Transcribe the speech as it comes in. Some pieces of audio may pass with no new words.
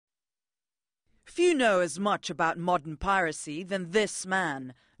Few know as much about modern piracy than this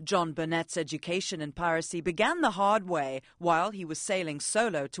man. John Burnett's education in piracy began the hard way while he was sailing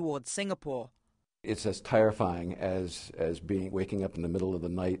solo towards Singapore. It's as terrifying as waking up in the middle of the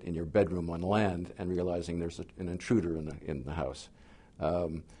night in your bedroom on land and realizing there's an intruder in the house.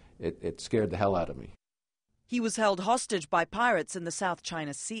 It scared the hell out of me. He was held hostage by pirates in the South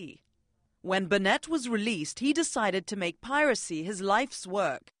China Sea. When Burnett was released, he decided to make piracy his life's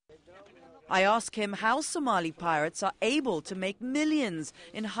work. I ask him how Somali pirates are able to make millions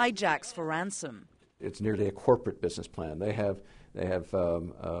in hijacks for ransom. It's nearly a corporate business plan. They have,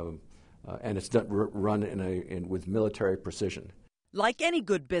 and it's run with military precision. Like any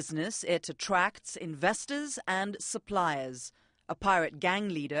good business, it attracts investors and suppliers. A pirate gang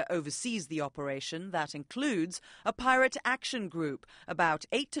leader oversees the operation that includes a pirate action group, about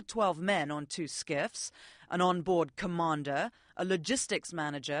 8 to 12 men on 2 skiffs, an onboard commander, a logistics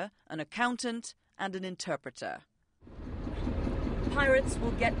manager, an accountant, and an interpreter. Pirates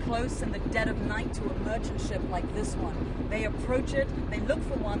will get close in the dead of night to a merchant ship like this one. They approach it, they look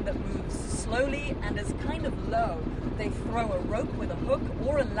for one that moves slowly and is kind of low. They throw a rope with a hook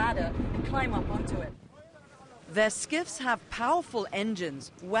or a ladder and climb up onto it. Their skiffs have powerful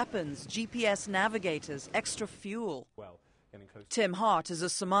engines, weapons, GPS navigators, extra fuel. Tim Hart is a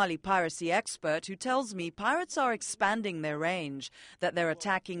Somali piracy expert who tells me pirates are expanding their range, that they're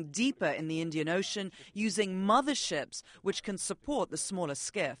attacking deeper in the Indian Ocean using motherships which can support the smaller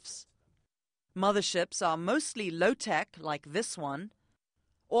skiffs. Motherships are mostly low-tech, like this one,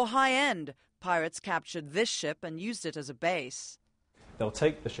 or high-end. Pirates captured this ship and used it as a base. They'll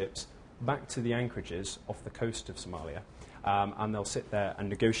take the ships back to the anchorages off the coast of Somalia, and they'll sit there and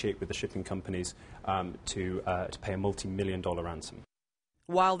negotiate with the shipping companies to pay a multi-million-dollar ransom.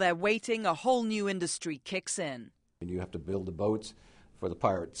 While they're waiting, a whole new industry kicks in. You have to build the boats for the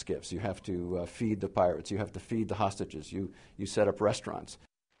pirate skiffs. You have to feed the pirates. You have to feed the hostages. You set up restaurants.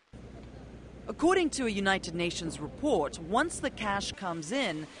 According to a United Nations report, once the cash comes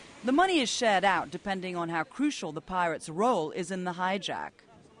in, the money is shared out depending on how crucial the pirates' role is in the hijack.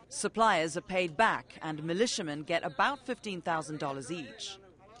 Suppliers are paid back, and militiamen get about $15,000 each.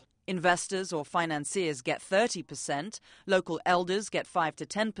 Investors or financiers get 30%, local elders get 5 to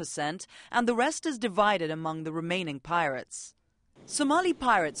 10%, and the rest is divided among the remaining pirates. Somali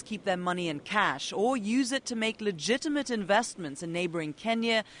pirates keep their money in cash or use it to make legitimate investments in neighboring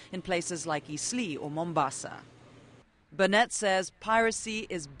Kenya, in places like Eastleigh or Mombasa. Burnett says piracy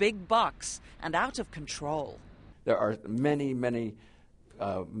is big bucks and out of control. There are many men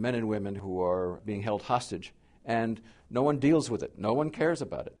and women who are being held hostage, and no one deals with it. No one cares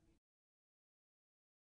about it.